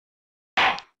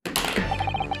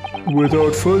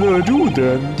Without further ado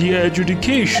then, the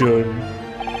adjudication.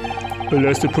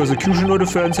 Unless the prosecution or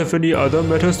defense have any other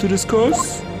matters to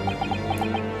discuss?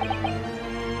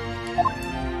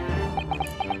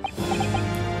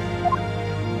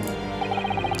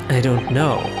 I don't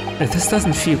know. This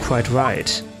doesn't feel quite right.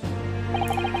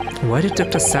 Why did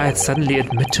Dr. Scythe suddenly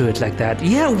admit to it like that?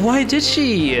 Yeah, why did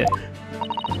she?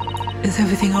 Is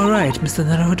everything alright, Mr.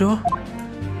 Naruhodo?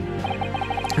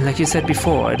 Like you said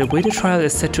before, the way the trial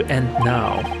is set to end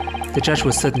now, the judge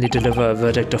will certainly deliver a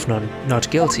verdict of not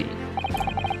guilty.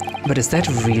 But is that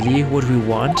really what we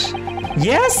want?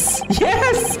 Yes!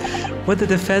 Yes! What the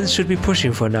defense should be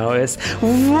pushing for now is...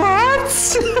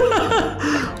 What?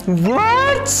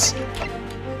 What?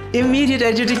 Immediate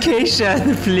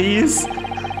adjudication, please!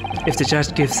 If the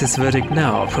judge gives his verdict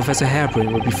now, Professor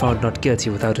Harebrain will be found not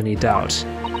guilty without any doubt.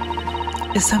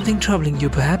 Is something troubling you,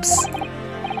 perhaps?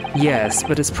 Yes,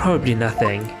 but it's probably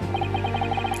nothing.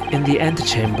 In the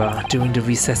antechamber, during the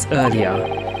recess earlier,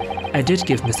 I did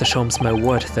give Mr. Sholmes my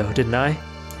word though, didn't I?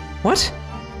 What?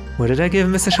 What did I give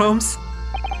Mr. Sholmes?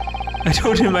 I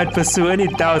told him I'd pursue any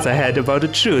doubts I had about the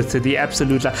truth to the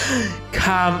absolute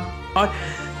Come on.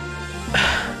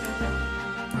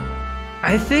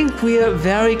 I think we're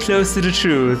very close to the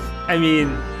truth. I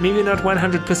mean, maybe not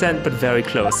 100%, but very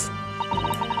close.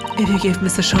 If you gave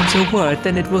Mr. Sholmes your word,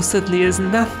 then it most certainly is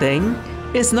nothing.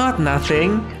 It's not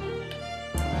nothing.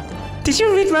 Did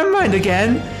you read my mind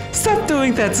again? Stop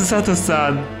doing that,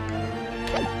 Susato-san.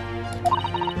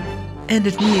 And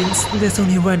it means there's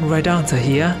only one right answer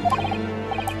here.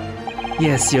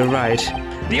 Yes, you're right.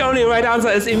 The only right answer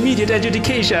is immediate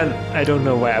adjudication. I don't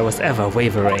know why I was ever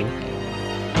wavering.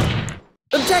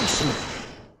 Objection!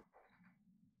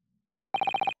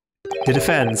 The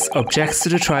defense objects to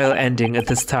the trial ending at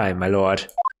this time, my lord.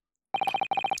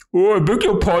 Oh, I beg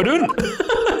your pardon?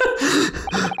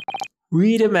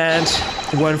 We demand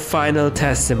one final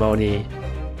testimony.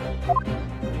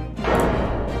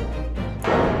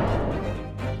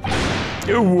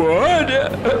 What?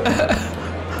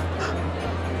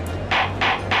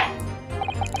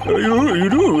 You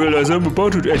do realize I'm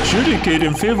about to adjudicate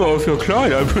in favor of your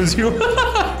client, I presume?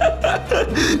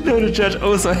 No, the judge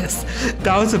also has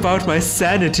doubts about my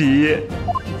sanity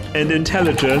and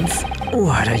intelligence.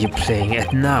 What are you playing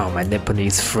at now, my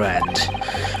Nipponese friend?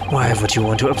 Why would you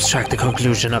want to obstruct the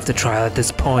conclusion of the trial at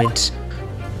this point?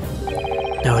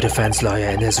 No defense lawyer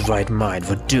in his right mind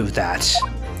would do that.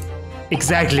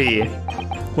 Exactly!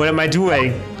 What am I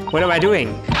doing? What am I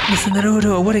doing? Mr.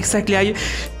 Naruhodo, what exactly are you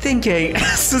thinking?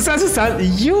 Susato-san,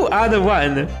 you are the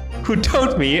one who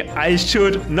told me I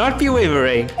should not be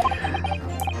wavering.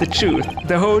 The truth,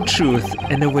 the whole truth,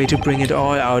 and a way to bring it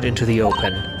all out into the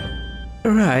open.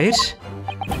 Right?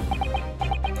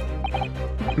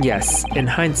 Yes, in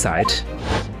hindsight.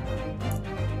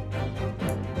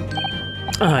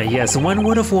 Yes, one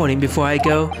word of warning before I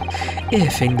go.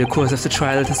 If in the course of the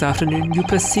trial this afternoon you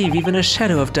perceive even a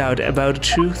shadow of doubt about the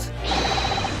truth,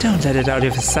 don't let it out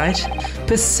of your sight.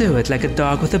 Pursue it like a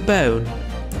dog with a bone.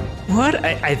 What?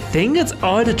 I think it's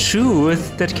all the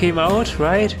truth that came out,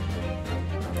 right?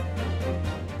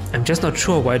 I'm just not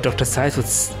sure why Dr. Scythe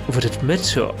would admit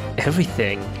to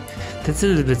everything. That's a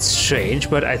little bit strange,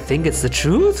 but I think it's the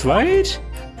truth, right?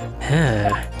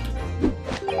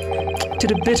 To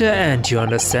the bitter end, you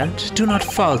understand? Do not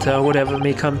falter, whatever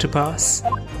may come to pass.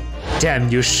 Damn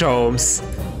you, Sholmes!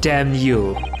 Damn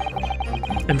you!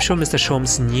 I'm sure Mr.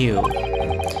 Sholmes knew.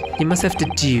 He must have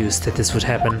deduced that this would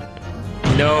happen.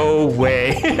 No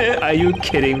way! Are you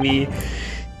kidding me?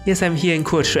 Yes, I'm here in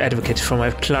court to advocate for my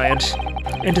client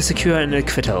and to secure an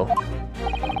acquittal.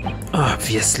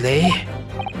 Obviously.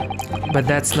 But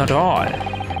that's not all.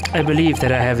 I believe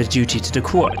that I have a duty to the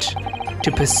court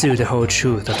to pursue the whole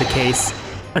truth of the case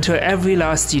until every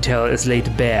last detail is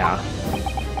laid bare.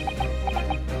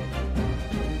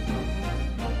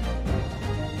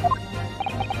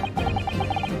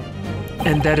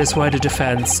 And that is why the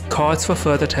defense calls for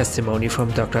further testimony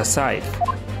from Dr. Scythe.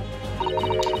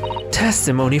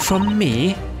 Testimony from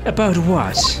me? About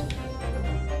what?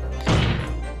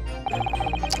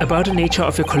 About the nature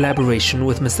of your collaboration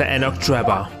with Mr. Enoch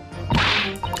Drebber.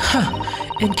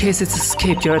 In case it's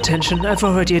escaped your attention, I've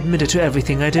already admitted to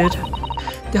everything I did.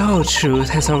 The whole truth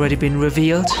has already been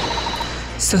revealed.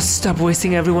 So stop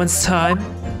wasting everyone's time.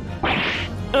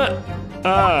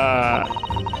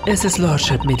 As his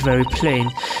lordship made very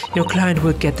plain, your client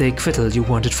will get the acquittal you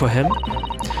wanted for him.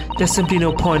 There's simply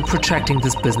no point protracting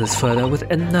this business further with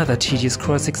another tedious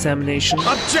cross-examination.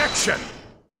 Objection!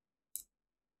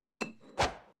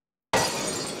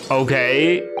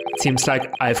 Okay, seems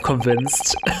like I've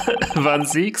convinced Van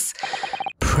Zieks.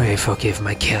 Pray forgive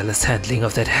my careless handling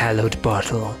of that hallowed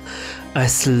bottle. I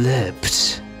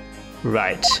slipped.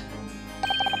 Right.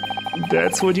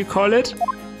 That's what you call it?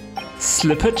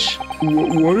 Slippage?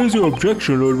 What is your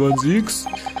objection, Lord Van Zieks?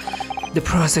 The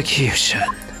prosecution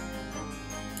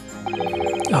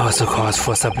also calls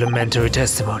for supplementary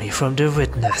testimony from the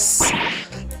witness.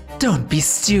 Don't be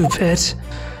stupid.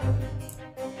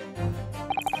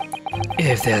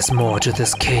 If there's more to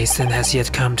this case than has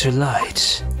yet come to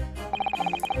light,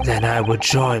 then I would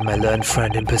join my learned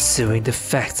friend in pursuing the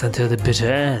facts until the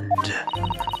bitter end.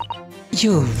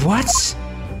 You'll what?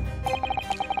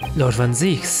 Lord Van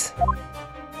Zieks.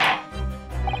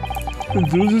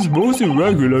 This is most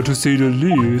irregular to say the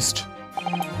least.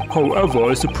 However,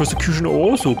 as the prosecution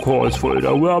also calls for it,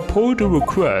 I will uphold the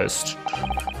request.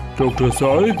 Dr.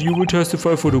 Scythe, you will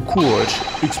testify for the court,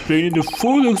 explaining the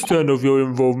full extent of your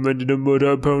involvement in the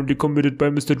murder apparently committed by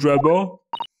Mr. Drebber.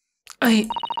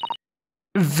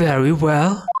 Very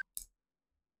well.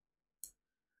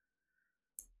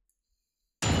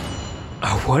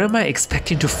 What am I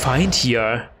expecting to find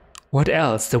here? What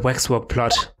else? The waxwork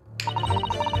plot.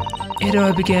 It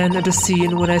all began at the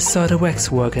scene when I saw the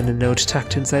waxwork and a note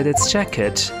tucked inside its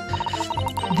jacket.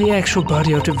 The actual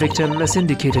body of the victim, as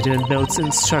indicated in the note's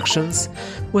instructions,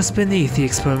 was beneath the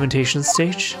experimentation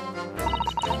stage.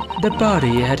 The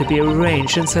body had to be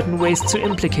arranged in certain ways to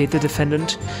implicate the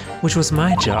defendant, which was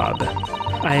my job.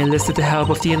 I enlisted the help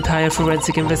of the entire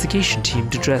forensic investigation team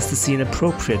to dress the scene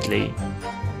appropriately.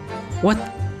 What?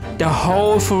 The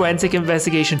whole forensic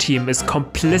investigation team is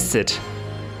complicit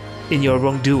in your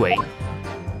wrongdoing,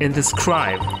 in this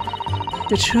crime.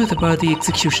 The truth about the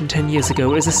execution 10 years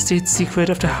ago is a state secret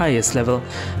of the highest level.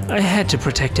 I had to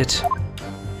protect it.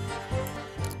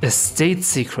 A state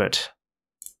secret.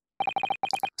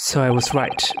 So I was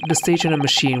right. The stage and the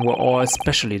machine were all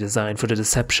specially designed for the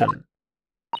deception.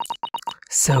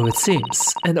 So it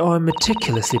seems, and all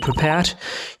meticulously prepared,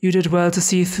 you did well to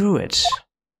see through it.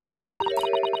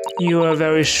 You are a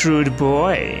very shrewd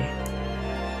boy.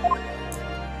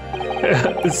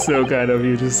 So kind of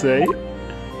you to say.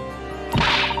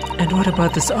 And what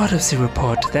about this autopsy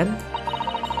report then?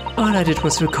 All I did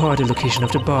was record the location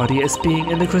of the body as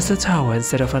being in the Crystal Tower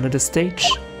instead of under the stage.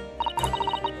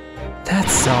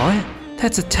 That's all?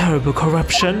 That's a terrible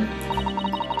corruption.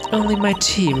 Only my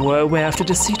team were aware of the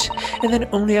deceit, and then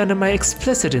only under my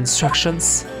explicit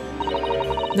instructions.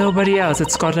 Nobody else at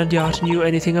Scotland Yard knew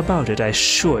anything about it, I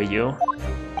assure you.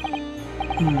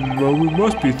 Well, we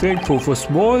must be thankful for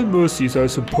small mercies, I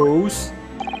suppose.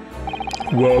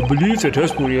 Well, I believe the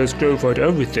testimony has clarified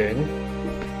everything.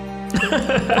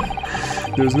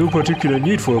 There's no particular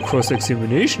need for a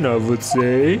cross-examination, I would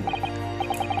say.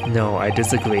 No, I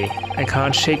disagree. I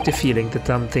can't shake the feeling that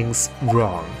something's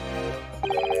wrong.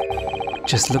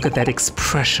 Just look at that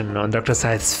expression on Dr.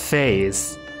 Scythe's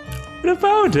face. What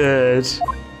about it?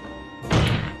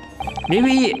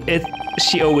 Maybe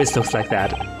she always looks like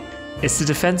that. It's the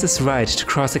defense's right to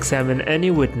cross-examine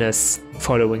any witness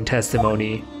following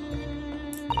testimony.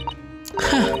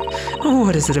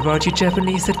 What is it about you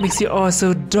Japanese that makes you all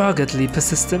so doggedly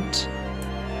persistent?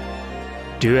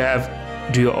 Do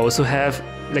you also have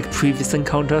like previous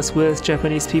encounters with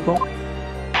Japanese people?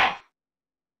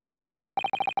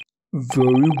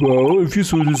 Very well, if you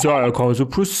so desire, counsel,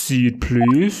 proceed,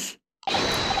 please.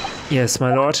 Yes,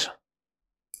 my lord.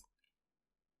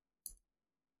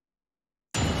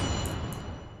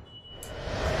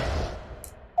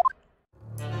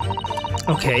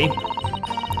 Okay.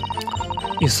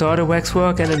 You saw the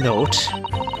waxwork and a note.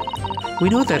 We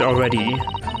know that already.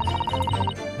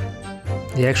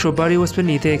 The actual body was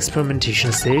beneath the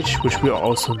experimentation stage, which we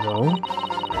also know.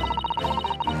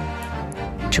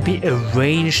 To be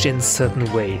arranged in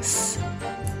certain ways.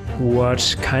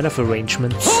 What kind of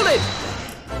arrangements? Hold it!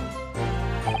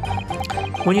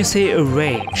 When you say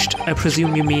arranged, I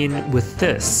presume you mean with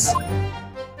this.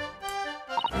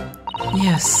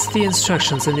 Yes, the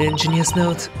instructions in the engineer's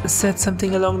note said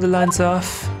something along the lines of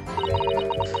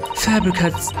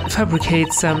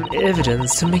fabricate some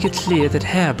evidence to make it clear that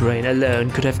hairbrain alone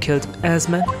could have killed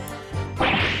Asman.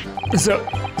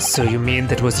 So you mean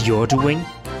that was your doing?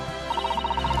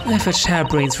 I fetched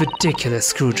Hairbrain's ridiculous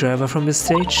screwdriver from the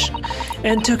stage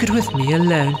and took it with me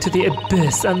alone to the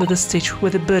abyss under the stage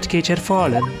where the birdcage had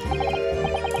fallen.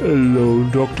 Hello,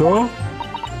 Doctor?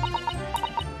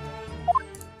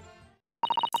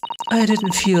 I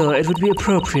didn't feel it would be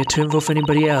appropriate to involve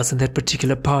anybody else in that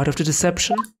particular part of the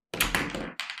deception.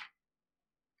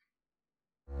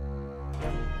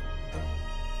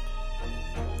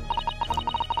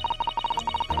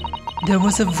 There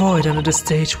was a void under the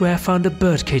stage where I found a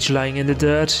birdcage lying in the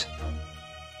dirt.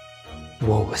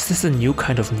 Whoa, is this a new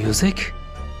kind of music?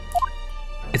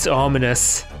 It's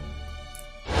ominous.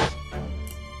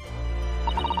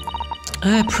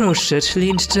 I approached it,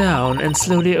 leaned down, and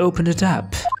slowly opened it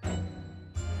up.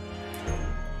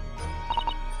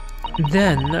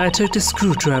 Then I took the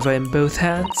screwdriver in both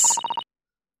hands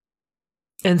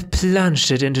and plunged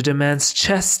it into the man's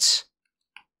chest.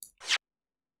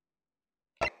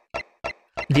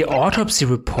 The autopsy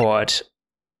report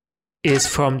is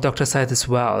from Dr. Scythe as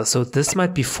well, so this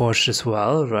might be forged as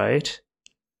well, right?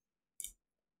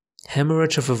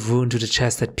 Hemorrhage of a wound to the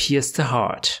chest that pierced the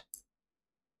heart.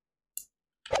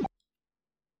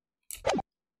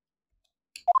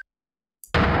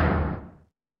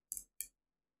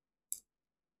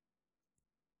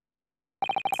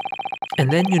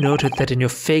 And then you noted that in your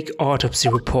fake autopsy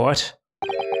report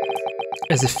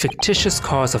as a fictitious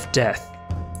cause of death.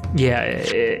 Yeah,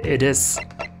 it is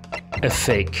a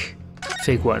fake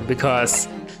one, because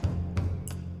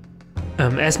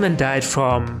Esmond died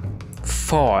from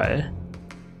fall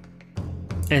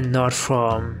and not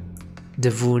from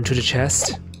the wound to the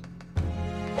chest.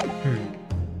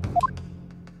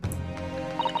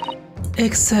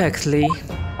 Exactly.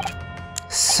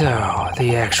 So,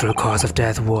 the actual cause of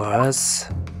death was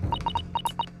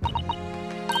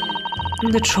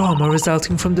the trauma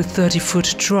resulting from the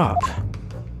 30-foot drop.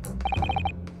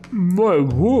 My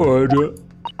word!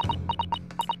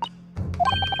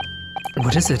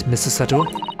 What is it, Mr. Sato?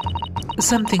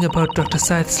 Something about Dr.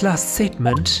 Scythe's last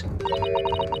statement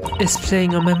is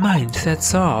playing on my mind,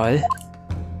 that's all.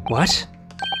 What?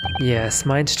 Yes,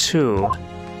 mine too.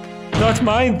 Not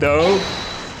mine, though!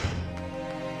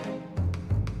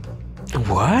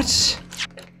 What?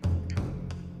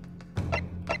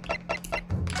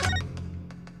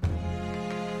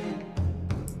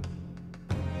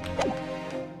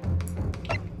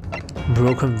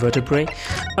 Broken vertebrae?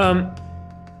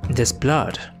 There's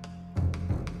blood.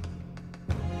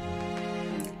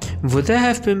 Would there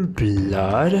have been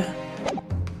blood?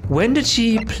 When did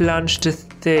she plunge the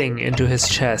thing into his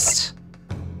chest?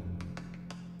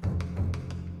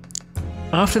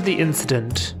 After the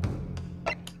incident.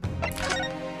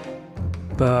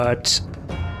 But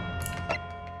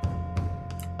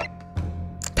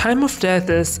time of death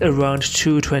is around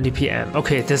 2:20 p.m.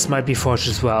 Okay, this might be forged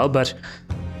as well, but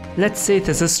let's say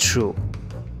this is true.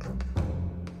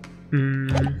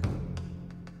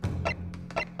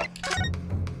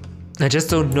 I just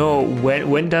don't know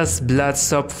when does blood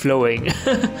stop flowing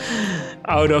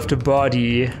out of the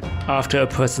body after a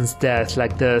person's death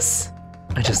like this.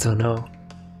 I just don't know.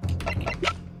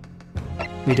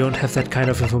 We don't have that kind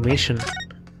of information.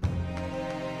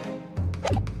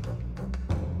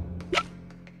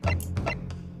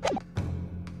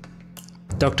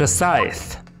 Dr.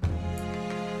 Scythe.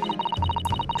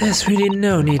 There's really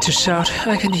no need to shout.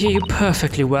 I can hear you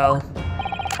perfectly well.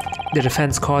 The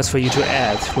defense calls for you to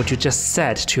add what you just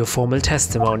said to your formal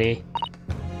testimony.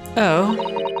 Oh?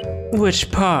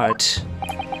 Which part?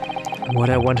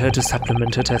 What I want her to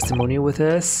supplement her testimony with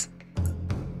is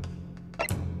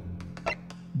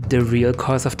the real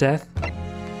cause of death?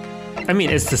 I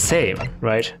mean, it's the same,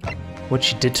 right? What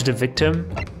she did to the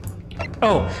victim?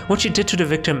 Oh, what she did to the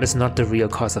victim is not the real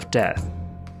cause of death.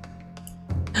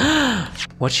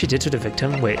 What she did to the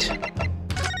victim? Wait.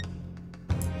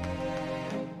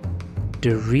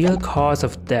 The real cause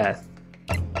of death.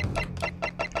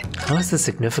 How is this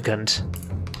significant?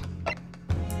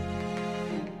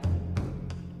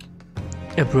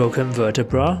 A broken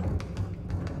vertebra?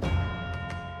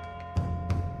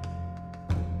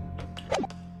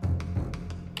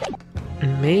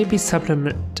 Maybe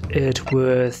supplement it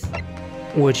with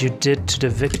what you did to the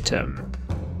victim.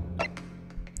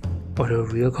 Or the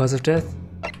real cause of death?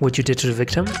 What you did to the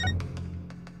victim?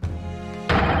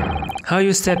 How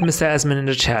you stabbed Mr. Esmond in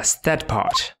the chest, that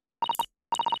part.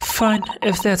 Fine,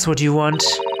 if that's what you want.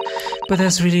 But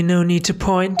there's really no need to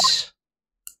point.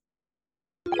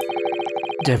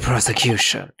 The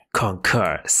prosecution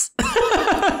concurs.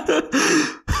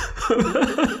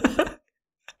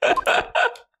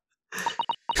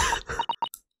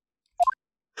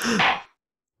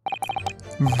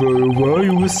 Very well,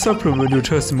 you will supplement your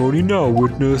testimony now,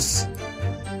 witness.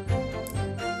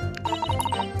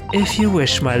 If you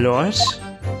wish, my lord.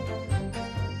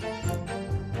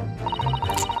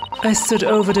 I stood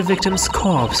over the victim's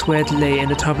corpse where it lay in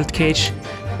the toppled cage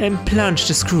and plunged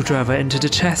the screwdriver into the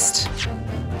chest.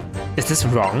 Is this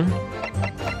wrong?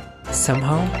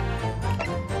 Somehow?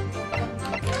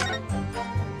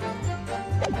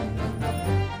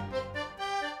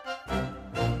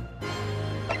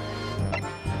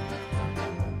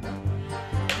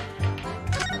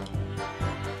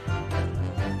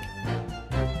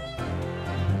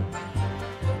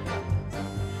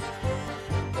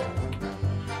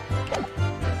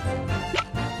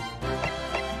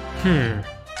 We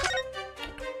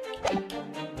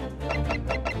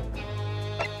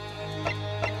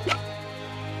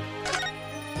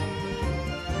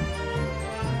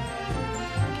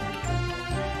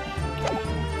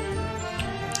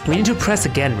need to press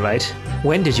again, right?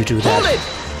 When did you do that?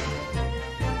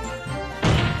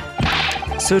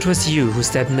 So it was you who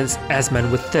stabbed Miss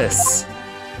Asman with this.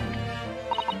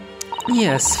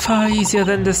 Yes, far easier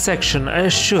than this section, I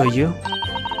assure you.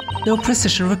 No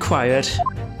precision required.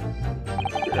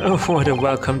 Oh, what a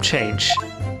welcome change.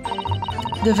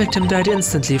 The victim died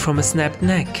instantly from a snapped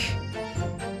neck.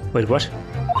 Wait, what?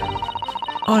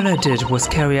 All I did was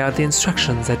carry out the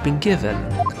instructions I'd been given.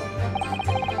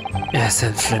 As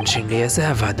unflinchingly as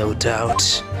ever, no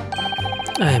doubt.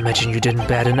 I imagine you didn't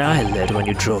bat an eyelid when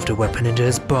you drove the weapon into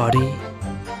his body.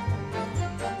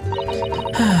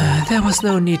 There was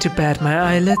no need to bat my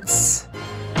eyelids.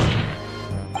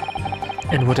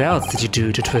 And what else did you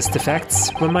do to twist the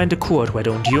facts? Remind the court, why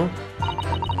don't you?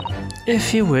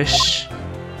 If you wish.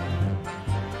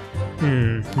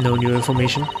 No new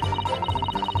information.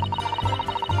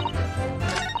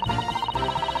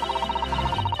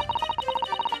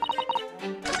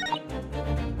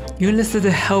 You enlisted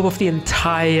the help of the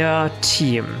entire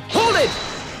team. Hold it!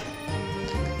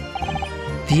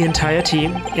 The entire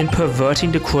team in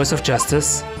perverting the course of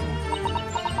justice?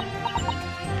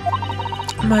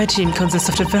 My team consists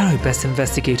of the very best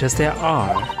investigators there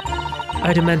are.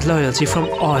 I demand loyalty from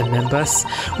all members.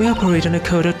 We operate on a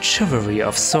code of chivalry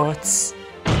of sorts.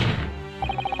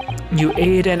 You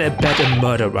aid and abet a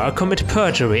murderer, commit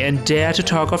perjury, and dare to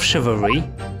talk of chivalry?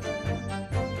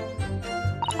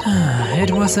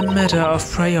 It was a matter of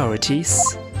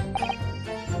priorities.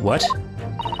 What?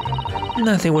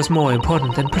 Nothing was more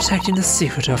important than protecting the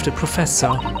secret of the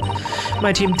professor.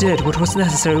 My team did what was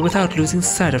necessary without losing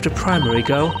sight of the primary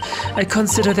goal. I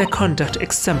consider their conduct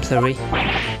exemplary.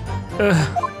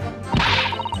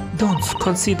 Don't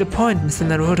concede the point, Mr.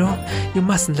 Naruhodo. You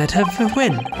mustn't let her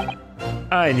win.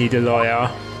 I need a lawyer.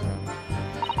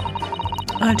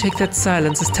 I'll take that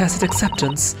silence as tacit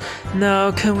acceptance.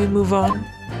 Now, can we move on?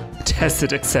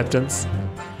 Tacit acceptance.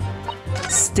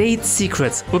 State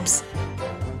secrets. Oops.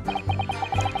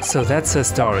 So that's her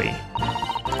story.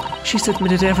 She's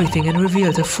admitted everything and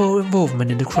revealed her full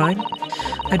involvement in the crime.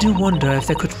 I do wonder if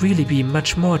there could really be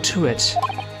much more to it.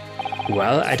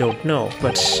 Well, I don't know,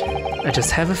 but I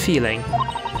just have a feeling.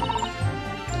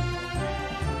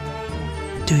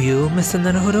 Do you, Mr.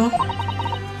 Naruhodo?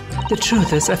 The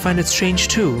truth is, I find it strange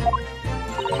too.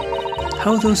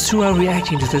 How those two are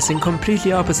reacting to this in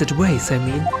completely opposite ways, I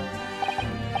mean.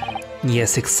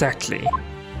 Yes, exactly.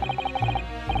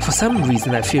 For some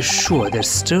reason I feel sure they're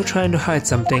still trying to hide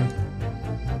something.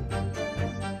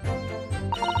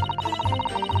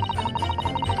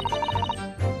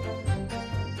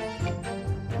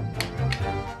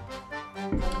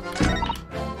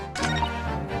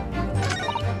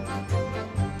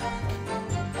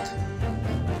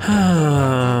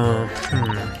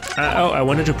 Oh, I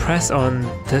wanted to press on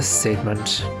this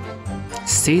statement.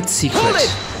 State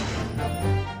secret.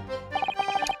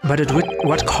 But at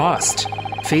what cost?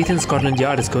 Faith in Scotland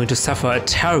Yard is going to suffer a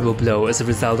terrible blow as a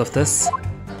result of this.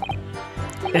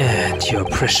 And your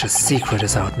precious secret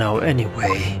is out now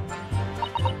anyway.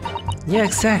 Yeah,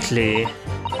 exactly.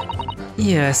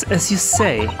 Yes, as you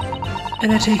say.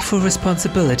 And I take full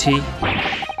responsibility.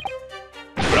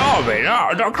 Blimey,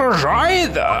 no, Dr.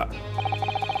 Either.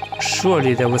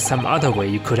 Surely there was some other way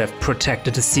you could have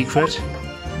protected the secret.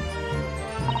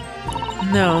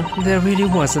 No, there really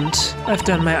wasn't. I've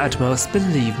done my utmost,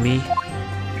 believe me.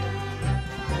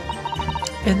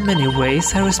 In many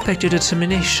ways, I respect your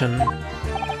determination.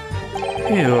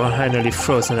 Ew, I nearly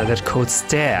froze under that cold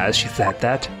stare as she said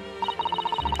that.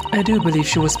 I do believe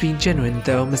she was being genuine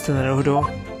though, Mr. Naruhodo.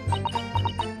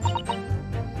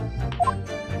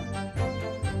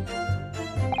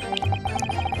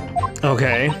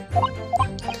 Okay.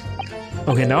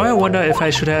 Okay, now I wonder if I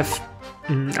should have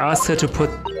asked her to put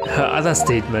her other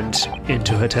statement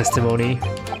into her testimony.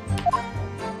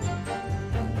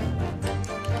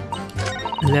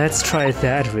 Let's try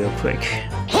that real quick.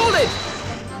 Hold it!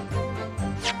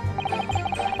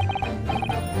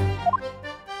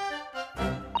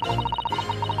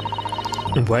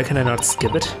 And why can I not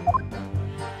skip it?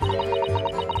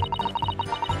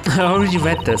 I already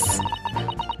read this.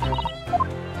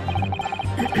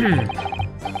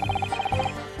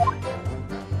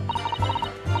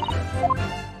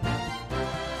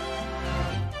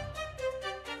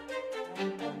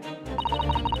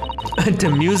 The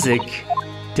music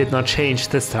did not change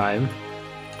this time.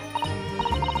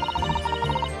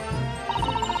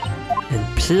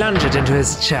 And plunge it into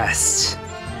his chest.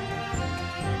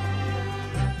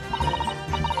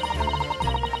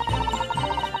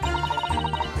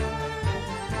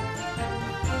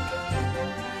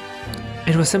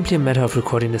 It was simply a matter of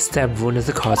recording the stab wound as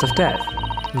the cause of death.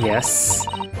 Yes.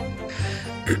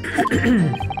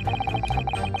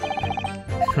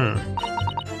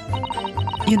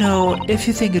 You know, if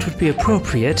you think it would be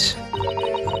appropriate,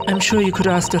 I'm sure you could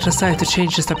ask Dr. Scythe to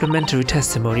change the supplementary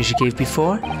testimony she gave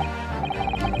before.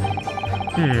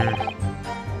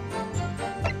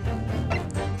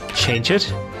 Change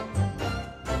it?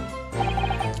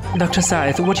 Dr.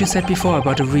 Scythe, what you said before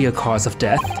about the real cause of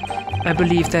death, I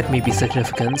believe that may be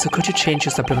significant, so could you change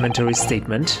your supplementary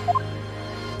statement?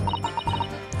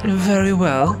 Very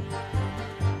well.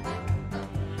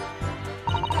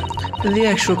 The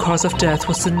actual cause of death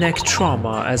was the neck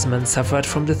trauma Asman suffered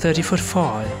from the 30-foot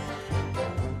fall.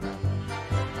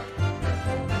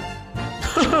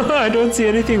 I don't see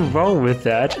anything wrong with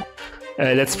that.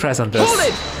 Let's press on this. Hold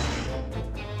it!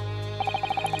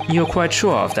 You're quite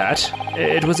sure of that?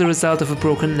 It was a result of a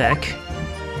broken neck?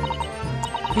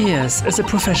 Yes, as a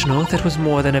professional, that was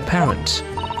more than apparent.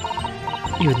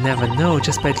 You'd never know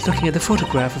just by looking at the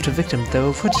photograph of the victim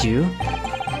though, would you?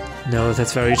 No,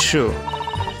 that's very true.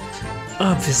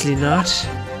 Obviously not.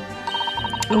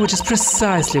 Which is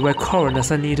precisely why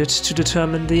coroners are needed to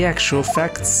determine the actual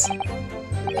facts.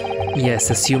 Yes,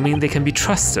 assuming they can be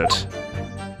trusted.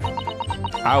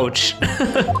 Ouch.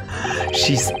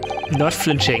 She's not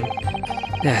flinching.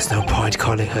 There's no point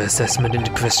calling her assessment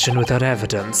into question without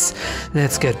evidence.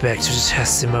 Let's get back to the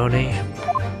testimony.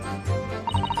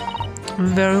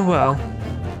 Very well.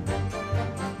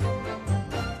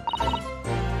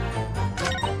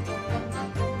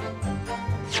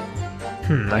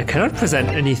 I cannot present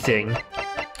anything.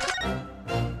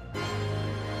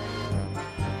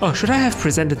 Oh, should I have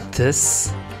presented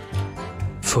this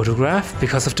photograph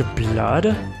because of the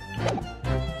blood?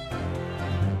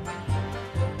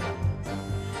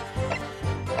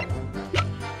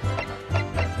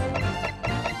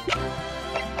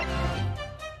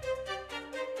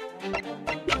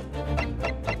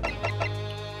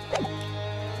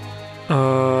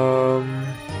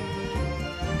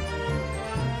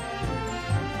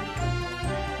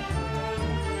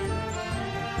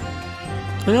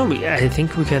 No, I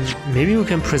think we can, maybe we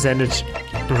can present it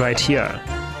right here.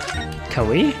 Can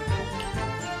we?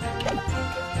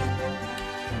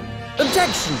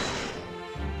 Objection!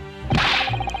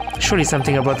 Surely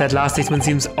something about that last statement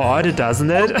seems odd, doesn't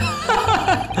it?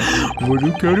 Would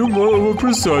you care more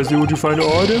precisely what you find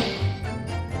odd?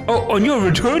 Oh, on your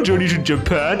return journey to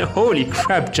Japan? Holy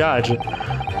crap, Judge.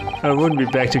 I wouldn't be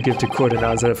back to give the court an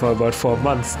answer for about 4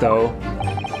 months, though.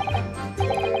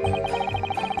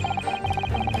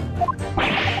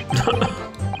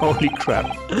 Holy crap.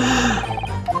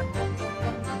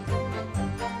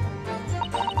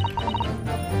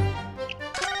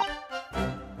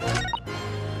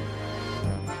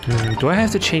 Do I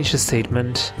have to change the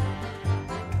statement?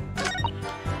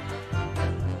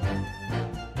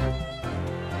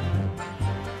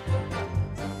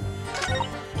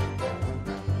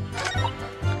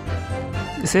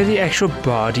 Say the actual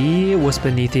body was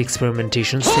beneath the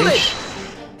experimentation stage?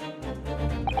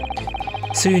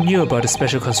 So you knew about the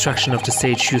special construction of the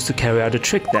stage used to carry out the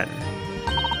trick then?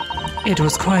 It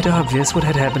was quite obvious what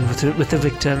had happened with the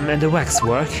victim and the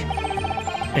waxwork.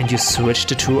 And you switched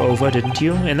the two over, didn't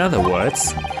you? In other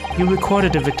words, you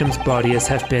recorded the victim's body as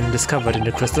have been discovered in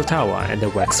the Crystal Tower, and the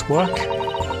waxwork?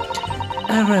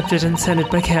 I wrapped it and sent it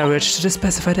by carriage to the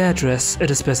specified address at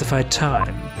a specified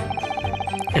time.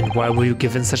 And why were you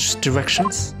given such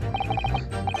directions?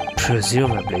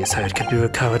 Presumably so it could be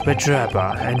recovered by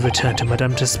Drabba and returned to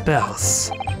Madame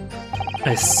Dispels.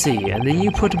 I see, and then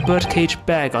you put a birdcage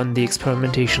back on the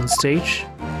experimentation stage?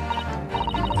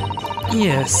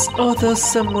 Yes, although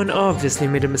someone obviously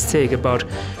made a mistake about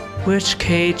which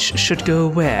cage should go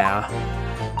where.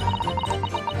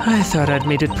 I thought I'd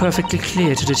made it perfectly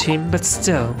clear to the team, but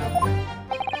still.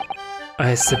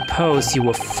 I suppose you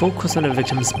were focused on the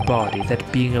victim's body,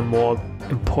 that being a more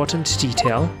important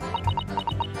detail.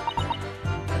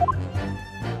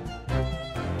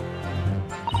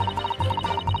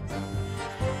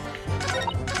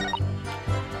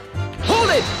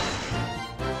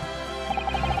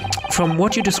 From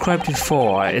what you described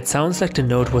before, it sounds like the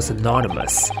note was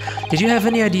anonymous. Did you have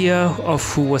any idea of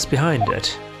who was behind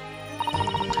it?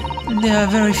 There are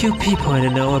very few people in the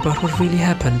know about what really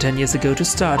happened 10 years ago to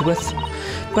start with.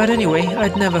 But anyway,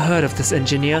 I'd never heard of this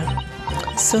engineer.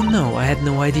 So no, I had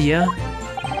no idea.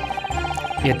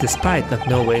 Yet despite not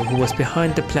knowing who was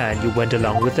behind the plan, you went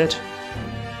along with it?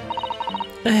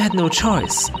 I had no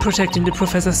choice. Protecting the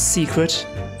professor's secret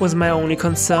was my only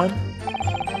concern.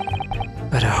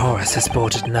 But a horse has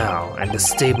bolted now, and the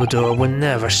stable door will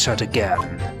never shut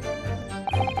again.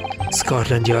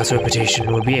 Scotland Yard's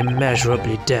reputation will be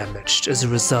immeasurably damaged as a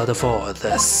result of all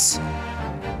this.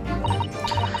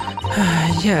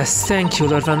 Yes, thank you,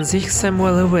 Lord Van Zieks. I'm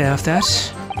well aware of that.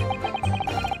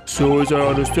 So as I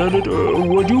understand it,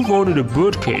 what you found in the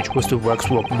birdcage was the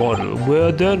waxwork model.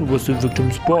 Where then was the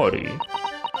victim's body?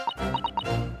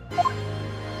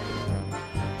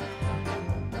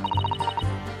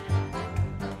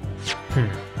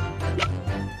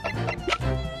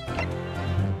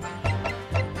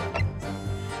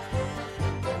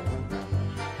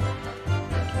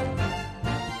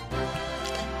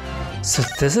 So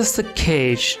this is the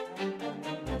cage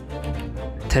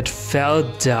that fell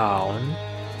down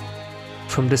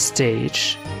from the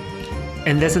stage,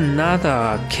 and there's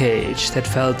another cage that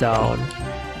fell down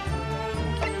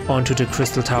onto the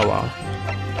crystal tower.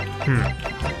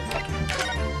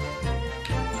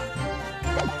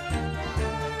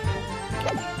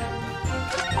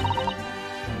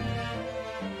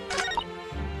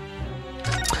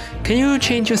 Can you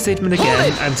change your statement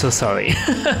again? I'm so sorry.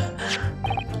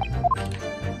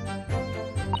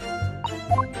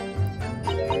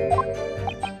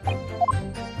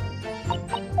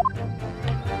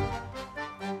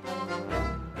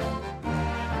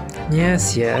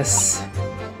 Yes, yes.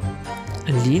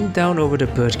 I leaned down over the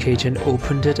birdcage and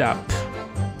opened it up.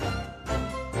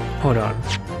 Hold on.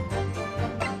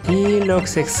 He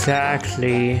looks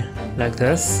exactly like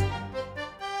this.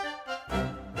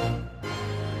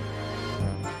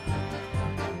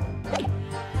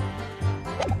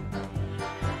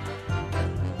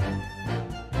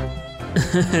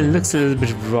 It looks a little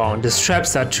bit wrong. The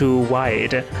straps are too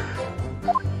wide.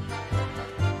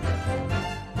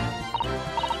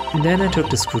 Then I took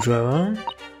the screwdriver.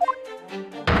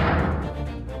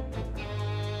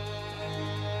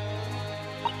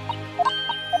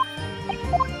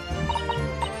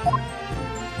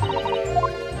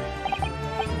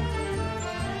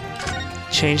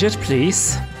 Change it,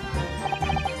 please.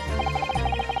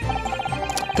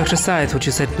 Dr. Scythe, what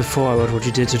you said before about what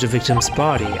you did to the victim's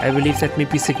body, I believe that may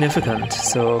be significant,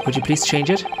 so could you please change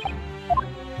it?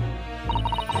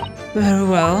 Very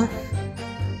well.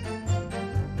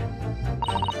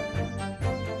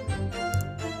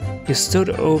 You stood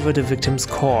over the victim's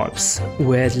corpse,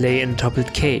 where it lay in a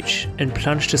toppled cage, and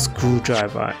plunged a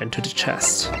screwdriver into the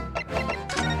chest.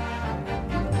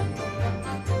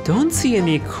 Don't see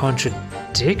any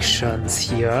contradictions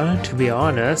here, to be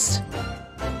honest.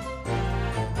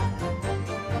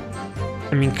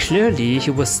 I mean, clearly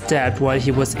he was stabbed while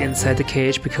he was inside the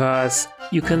cage because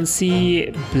you can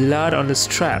see blood on the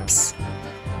straps.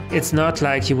 It's not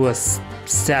like he was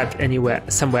stabbed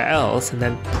somewhere else and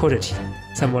then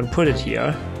someone put it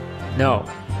here. No.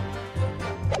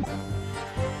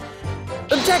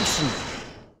 Objection!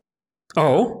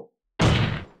 Oh?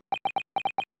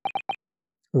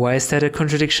 Why is that a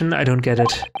contradiction? I don't get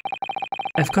it.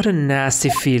 I've got a nasty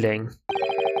feeling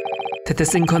that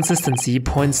this inconsistency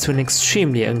points to an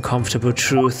extremely uncomfortable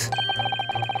truth.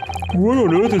 What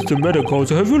on earth is the matter,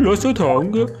 Counsel? Have you lost your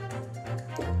tongue?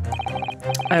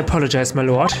 I apologize, my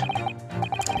lord.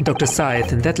 Dr.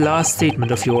 Scythe, in that last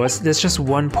statement of yours, there's just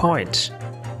one point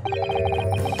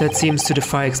that seems to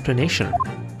defy explanation.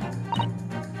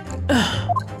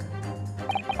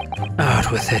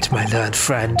 Out with it, my learned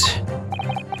friend.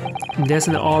 There's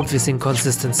an obvious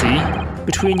inconsistency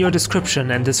between your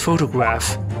description and this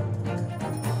photograph,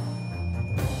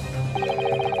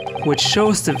 which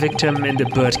shows the victim in the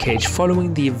birdcage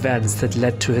following the events that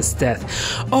led to his death.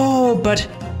 Oh, but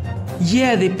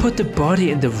yeah, they put the body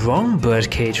in the wrong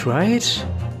birdcage, right?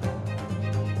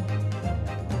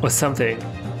 Or something.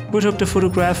 Who took the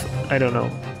photograph? I don't know.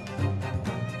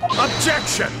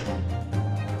 Objection!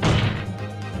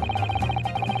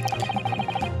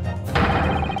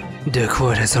 The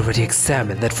court has already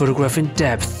examined that photograph in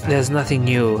depth. There's nothing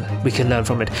new we can learn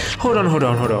from it. Hold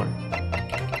on.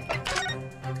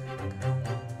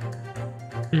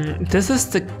 This is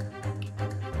the...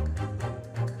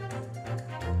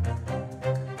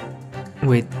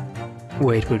 Wait.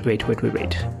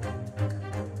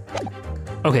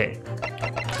 Okay.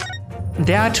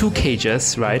 There are two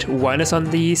cages, right? One is on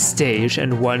the stage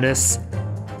and one is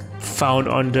found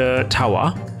on the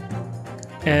tower.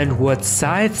 And what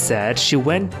Scythe said, she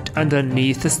went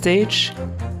underneath the stage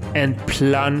and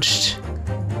plunged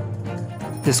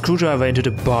the screwdriver into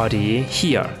the body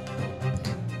here.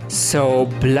 So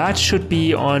blood should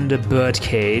be on the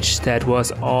birdcage that was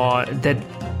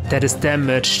that is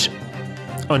damaged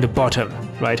on the bottom,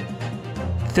 right?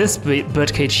 This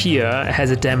birdcage here has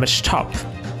a damaged top.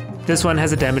 This one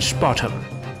has a damaged bottom.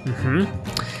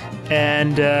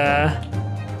 And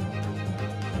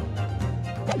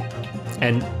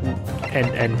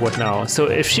And what now? So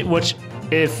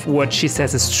if what she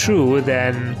says is true,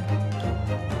 then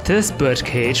this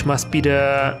birdcage must be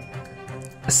the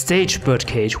stage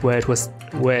birdcage where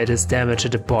it is damaged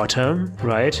at the bottom,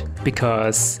 right?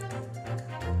 Because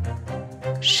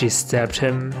she stabbed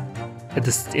him at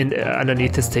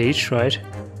underneath the stage, right?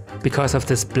 Because of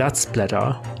this blood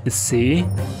splatter. You see?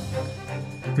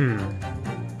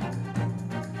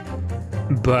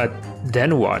 But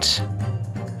then what?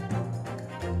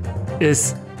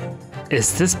 Is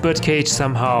this birdcage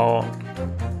somehow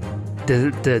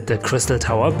the Crystal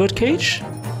Tower birdcage?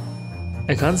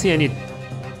 I can't see any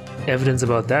evidence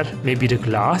about that. Maybe the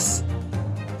glass?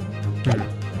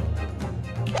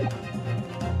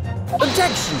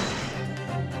 Objection!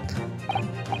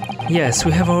 Yes,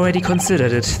 we have already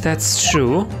considered it, that's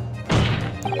true.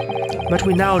 But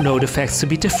we now know the facts to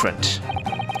be different.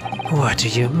 What do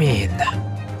you mean?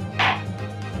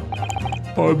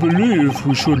 I believe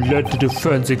we should let the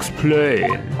defense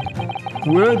explain.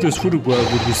 Where in this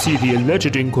photograph would we see the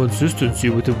alleged inconsistency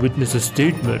with the witness's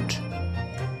statement?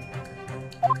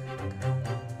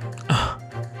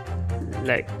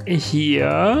 Like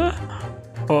here?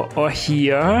 Or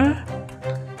here?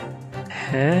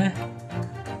 Huh?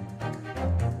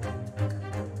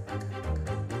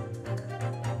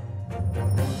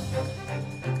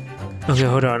 Okay,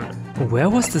 hold on. Where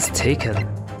was this taken?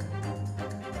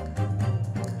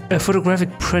 A photographic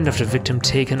print of the victim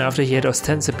taken after he had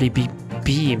ostensibly been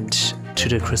beamed to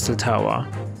the Crystal Tower.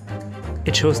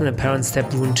 It shows an apparent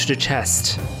stab wound to the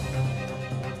chest.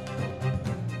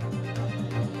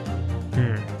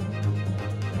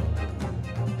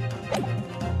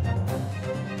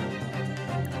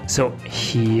 So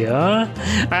here,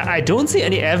 I don't see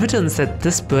any evidence that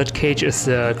this birdcage is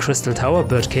the Crystal Tower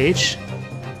birdcage.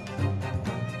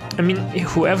 I mean,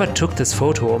 whoever took this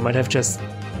photo might have just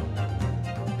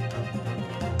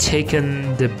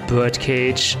taken the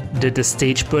birdcage, the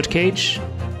stage birdcage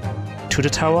to the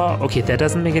tower. Okay, that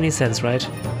doesn't make any sense, right?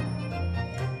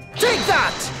 Take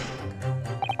that!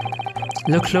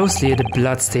 Look closely at the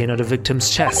bloodstain on the victim's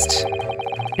chest.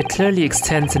 It clearly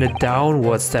extends in a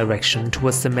downwards direction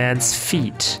towards the man's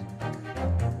feet.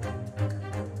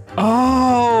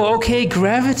 Oh, okay,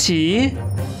 gravity.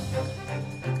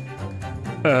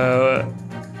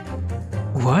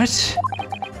 What?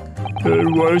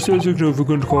 And why is that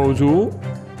significant, Kazu?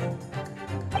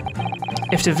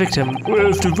 If the victim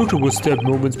was stabbed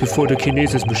moments before the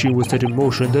kinesis machine was set in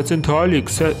motion, that's entirely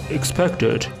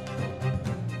expected.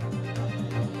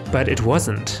 But it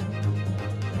wasn't.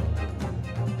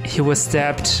 He was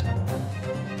stabbed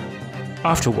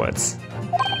afterwards.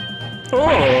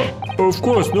 Oh, of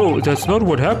course, no, that's not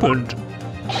what happened.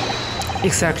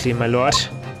 Exactly, my lord.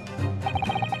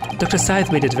 Dr.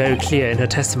 Scythe made it very clear in her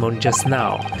testimony just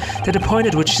now that the point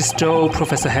at which she stole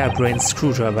Professor Hairbrain's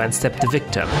screwdriver and stabbed the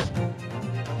victim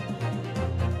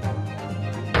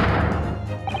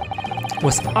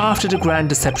was after the grand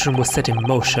deception was set in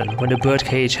motion, when the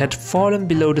birdcage had fallen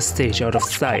below the stage out of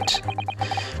sight.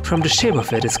 From the shape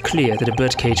of it, it's clear that the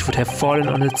birdcage would have fallen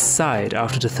on its side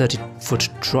after the 30-foot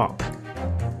drop.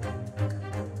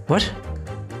 What?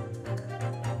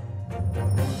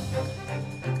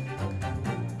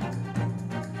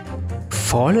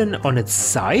 Fallen on its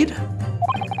side?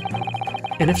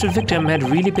 And if the victim had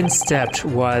really been stabbed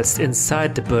whilst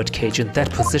inside the birdcage in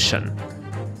that position,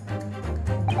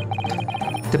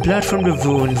 the blood from the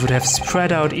wound would have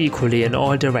spread out equally in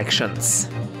all directions.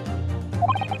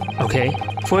 Okay,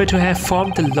 for it to have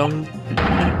formed the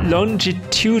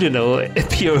longitudinal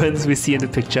appearance we see in the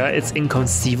picture, it's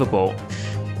inconceivable.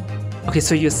 Okay,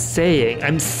 so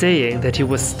I'm saying that he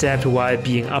was stabbed while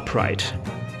being upright.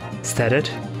 Is that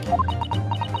it?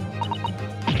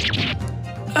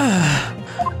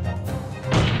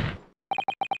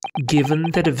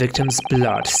 Given that the victim's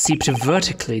blood seeped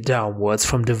vertically downwards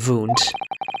from the wound,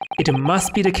 it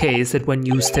must be the case that when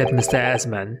you stabbed Mr.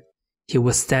 Asman, he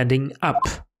was standing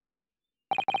up.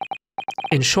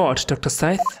 In short, Dr.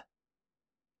 Scythe,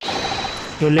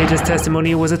 your latest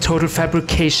testimony was a total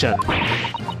fabrication.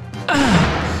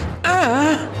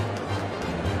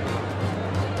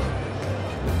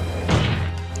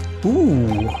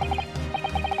 Ooh.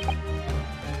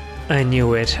 I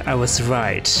knew it, I was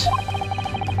right.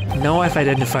 Now I've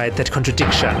identified that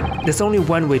contradiction. There's only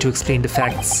one way to explain the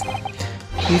facts.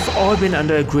 We've all been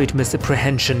under a great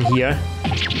misapprehension here.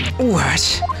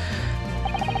 What?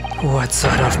 What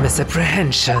sort of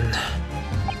misapprehension?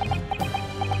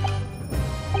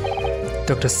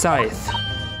 Dr. Scythe.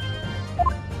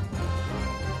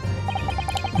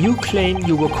 You claim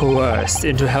you were coerced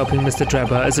into helping Mr.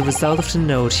 Drebber as a result of the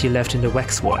note he left in the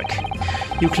waxwork.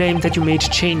 You claim that you made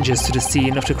changes to the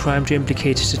scene of the crime to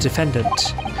implicate the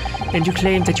defendant. And you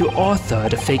claim that you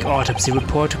authored a fake autopsy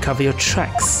report to cover your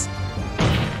tracks.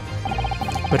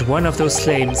 But one of those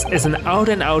claims is an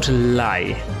out-and-out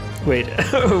lie. Wait,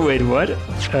 wait, what?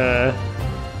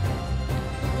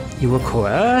 You were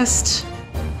coerced?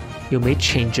 You made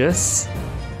changes?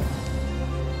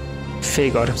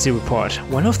 Fake autopsy report.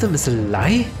 One of them is a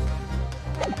lie?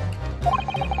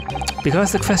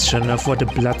 Because the question of what the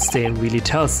bloodstain really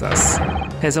tells us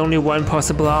has only one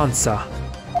possible answer.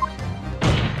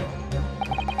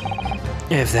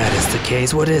 If that is the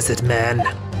case, what is it, man?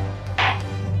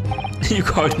 You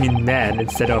called me man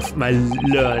instead of my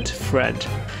learned friend.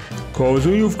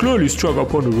 Cousin, you've clearly struck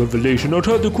upon a revelation. Now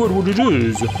tell the court what it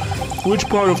is. Which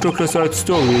part of Dr. Said's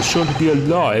story is shown to be a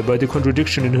lie by the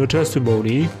contradiction in her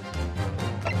testimony?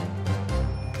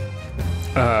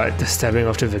 The stabbing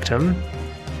of the victim.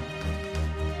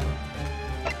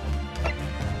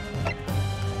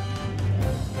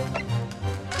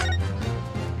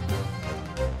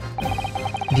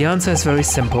 The answer is very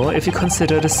simple if you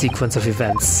consider the sequence of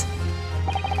events.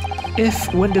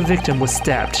 If, when the victim was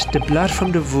stabbed, the blood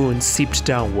from the wound seeped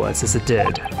downwards as it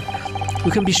did,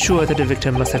 we can be sure that the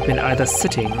victim must have been either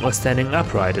sitting or standing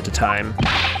upright at the time.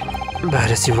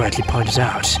 But as you rightly pointed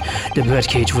out, the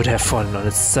birdcage would have fallen on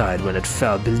its side when it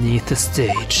fell beneath the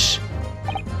stage.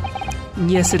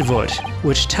 Yes, it would,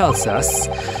 which tells us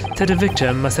that the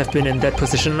victim must have been in that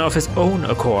position of his own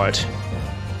accord.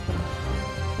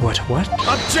 What?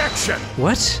 Objection!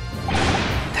 What?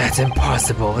 That's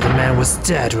impossible. The man was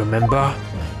dead, remember?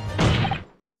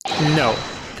 No,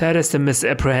 that is the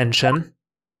misapprehension.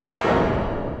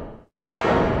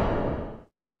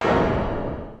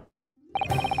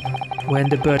 When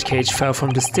the birdcage fell from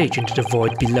the stage into the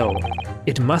void below,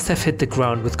 it must have hit the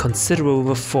ground with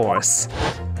considerable force.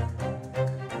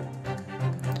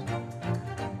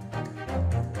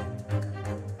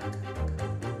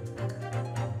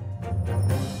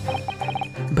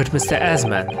 But Mr.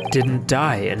 Asman didn't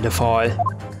die in the fall.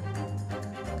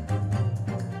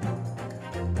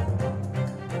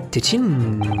 Did he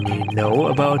know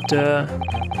about the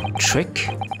trick?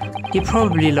 He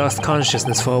probably lost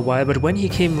consciousness for a while, but when he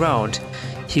came round,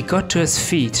 he got to his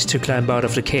feet to climb out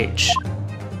of the cage.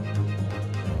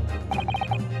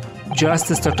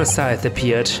 Just as Dr. Said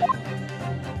appeared.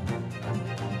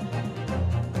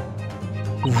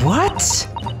 What?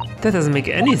 That doesn't make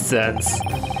any sense.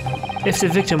 If the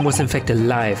victim was in fact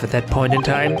alive at that point in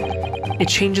time, it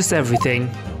changes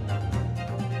everything.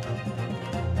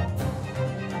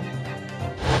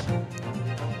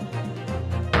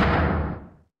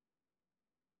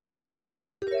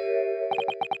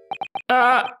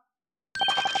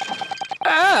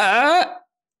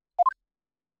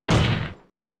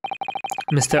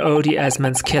 Mr. Odie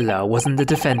Asman's killer wasn't the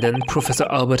defendant, Professor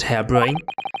Albert Harebrain,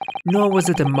 nor was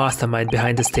it the mastermind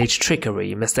behind the stage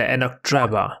trickery, Mr. Enoch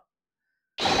Drebber.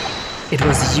 It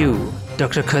was you,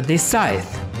 Dr. Courtney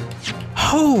Scythe.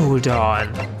 Hold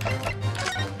on!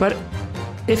 But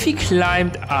if he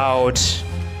climbed out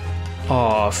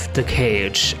of the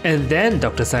cage and then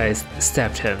Dr. Scythe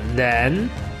stabbed him, then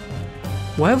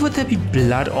why would there be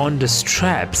blood on the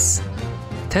straps?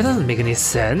 That doesn't make any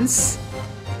sense.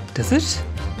 Does it?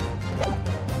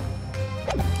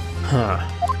 Huh.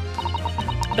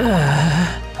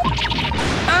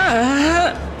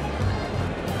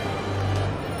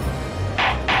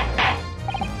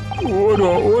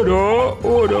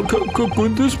 Order.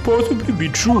 Could this possibly be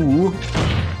true?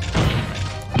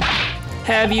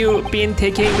 Have you been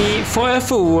taking me for a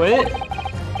fool?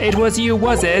 It was you,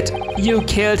 was it? You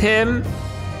killed him?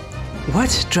 What,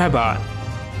 Drebber?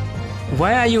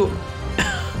 Why are you...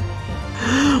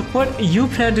 What, you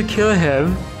plan to kill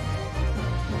him?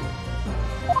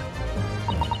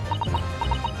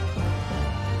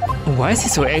 Why is he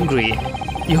so angry?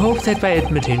 You hoped that by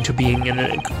admitting to being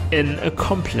an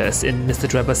accomplice in Mr.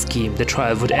 Drebber's scheme, the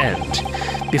trial would end,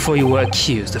 before you were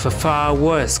accused of a far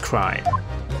worse crime.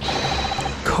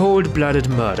 Cold-blooded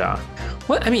murder.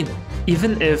 Well, I mean,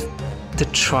 even if the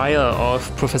trial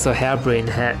of Professor Harebrain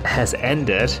has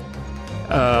ended,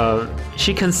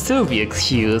 she can still be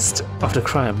accused of the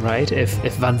crime, right? If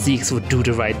Van Zieks would do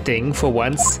the right thing for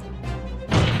once.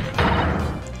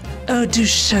 Oh, do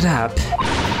shut up.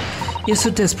 You're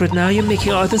so desperate now, you're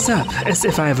making all this up, as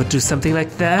if I would do something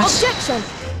like that. Objection!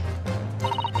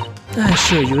 I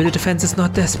assure you, the defense is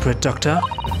not desperate, Doctor.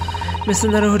 Mr.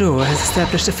 Naruhodo has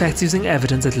established the facts using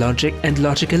evidence and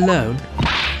logic alone.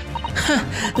 Ha!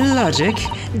 Logic?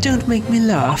 Don't make me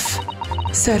laugh.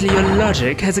 Sadly, your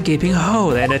logic has a gaping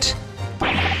hole in it.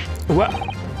 What?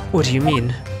 What do you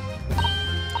mean?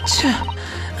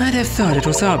 I'd have thought it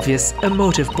was obvious. A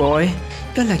motive, boy.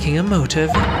 You're lacking a motive.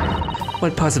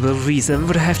 What possible reason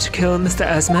would I have to kill Mr.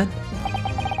 Asman?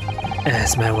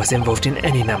 Asman was involved in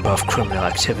any number of criminal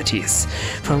activities,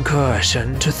 from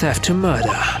coercion to theft to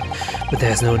murder. But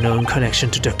there's no known connection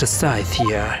to Dr. Scythe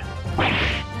here.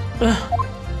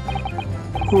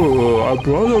 Oh, I'm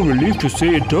rather relieved to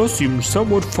say it does seem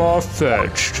somewhat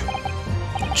far-fetched.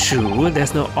 True,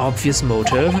 there's no obvious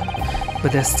motive,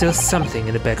 but there's still something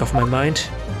in the back of my mind.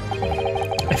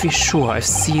 I feel sure I've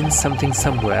seen something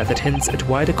somewhere that hints at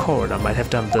why the coroner might have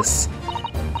done this.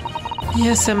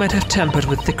 Yes, I might have tampered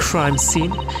with the crime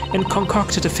scene and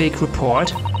concocted a fake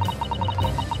report.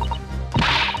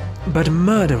 But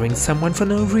murdering someone for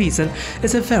no reason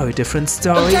is a very different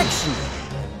story. Objection!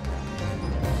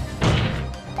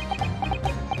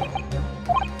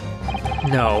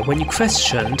 Now, when you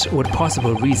questioned what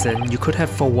possible reason you could have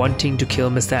for wanting to kill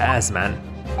Mr. Asman,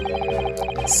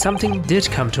 something did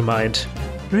come to mind.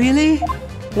 Really?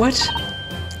 What?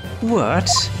 What?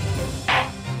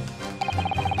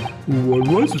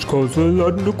 One was his counsel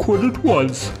and acquitted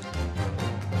once.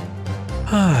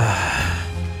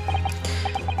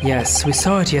 Yes, we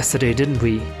saw it yesterday, didn't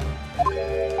we?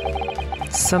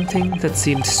 Something that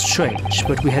seemed strange,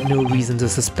 but we had no reason to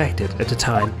suspect it at the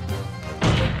time.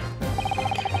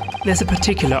 There's a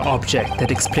particular object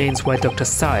that explains why Dr.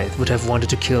 Scythe would have wanted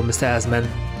to kill Mr. Asman.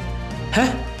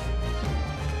 Huh?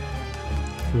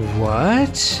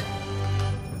 What?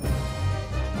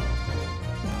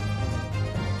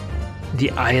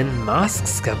 The iron mask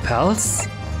scalpels?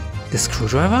 The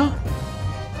screwdriver?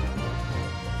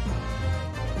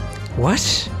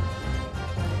 What?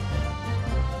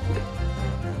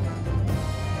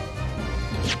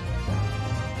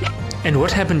 And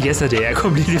what happened yesterday? I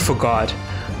completely forgot.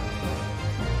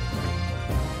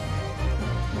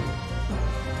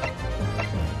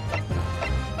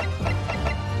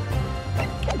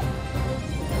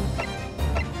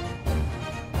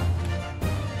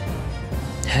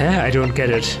 I don't get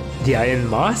it. The iron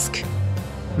mask?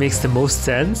 Makes the most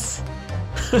sense,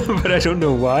 but I don't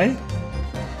know why.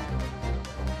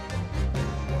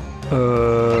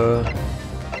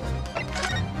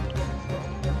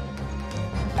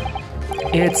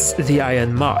 It's the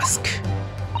iron mask.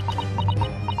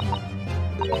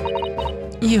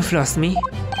 You've lost me.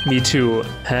 Me too,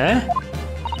 huh?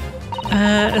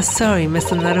 Sorry,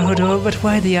 Mr. Naruhodo, but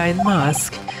why the iron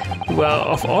mask? Well,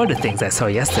 of all the things I saw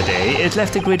yesterday, it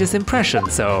left the greatest impression,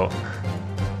 so...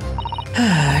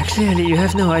 Clearly you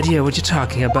have no idea what you're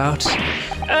talking about.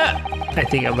 I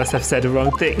think I must have said the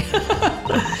wrong thing.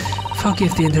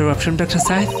 Forgive the interruption, Dr.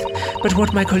 Scythe, but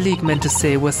what my colleague meant to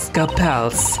say was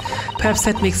scalpels. Perhaps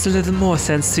that makes a little more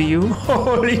sense to you.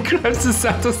 Holy crap,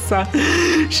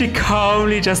 Susato-san! She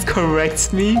calmly just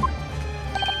corrects me.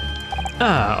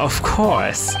 Ah, of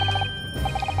course.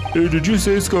 Did you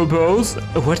say scalpels?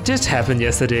 What did happen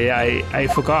yesterday? I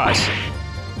forgot.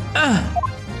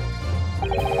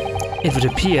 It would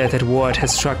appear that Ward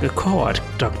has struck a chord,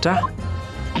 Doctor.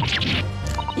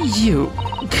 You...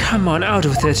 come on, out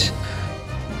with it.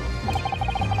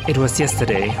 It was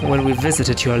yesterday, when we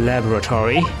visited your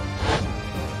laboratory.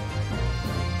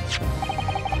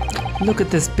 Look at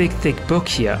this big thick book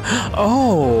here.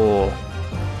 Oh!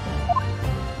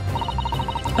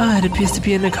 It appears to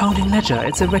be an accounting ledger.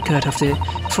 It's a record of the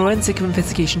forensic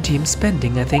investigation team's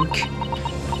spending, I think.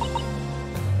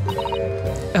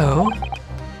 Oh?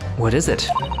 What is it?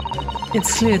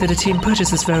 It's clear that the team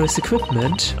purchases various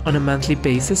equipment on a monthly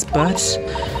basis, but...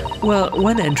 well,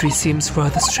 one entry seems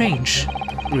rather strange.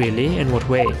 Really? In what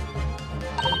way?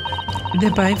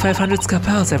 They're buying 500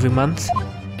 scalpels every month.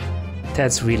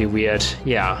 That's really weird,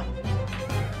 yeah.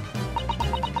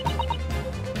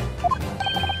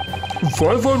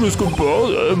 500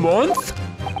 scalpels a month?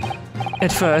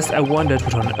 At first, I wondered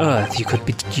what on earth you could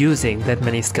be using that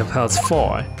many scalpels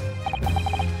for.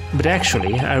 But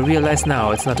actually, I realize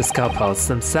now it's not the scalpels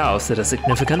themselves that are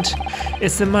significant,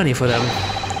 it's the money for them,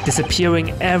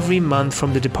 disappearing every month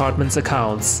from the department's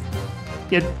accounts.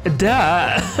 Yeah,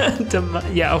 duh!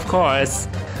 Yeah, of course.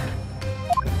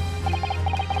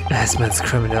 Asman's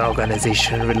criminal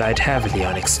organization relied heavily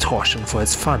on extortion for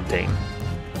its funding.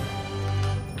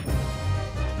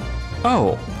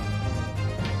 Oh.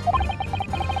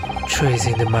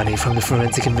 Tracing the money from the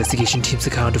forensic investigation team's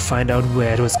account to find out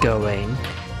where it was going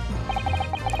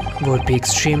would be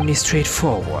extremely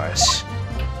straightforward.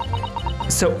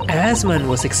 So Asman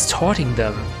was extorting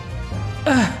them.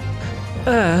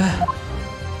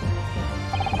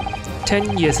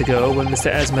 10 years ago, when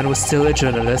Mr. Asman was still a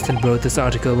journalist and wrote this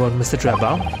article about Mr.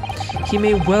 Drebber, He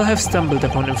may well have stumbled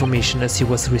upon information as he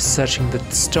was researching the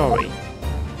story.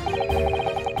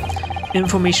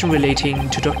 Information relating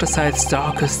to Dr. Scythe's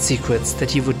darkest secrets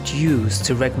that he would use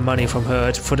to wreak money from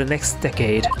her for the next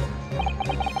decade.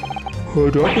 Her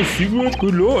darkest secret?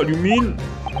 Good lord, you mean?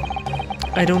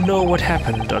 I don't know what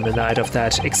happened on the night of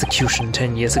that execution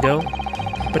 10 years ago,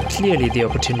 but clearly the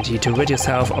opportunity to rid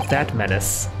yourself of that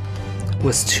menace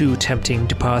was too tempting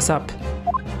to pass up.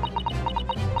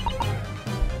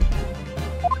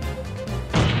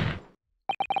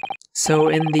 So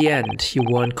in the end, you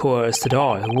weren't coerced at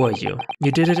all, were you?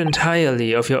 You did it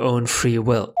entirely of your own free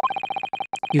will.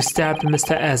 You stabbed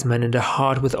Mr. Asman in the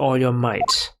heart with all your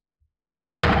might.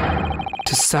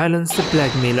 To silence the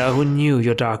blackmailer who knew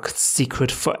your dark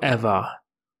secret forever.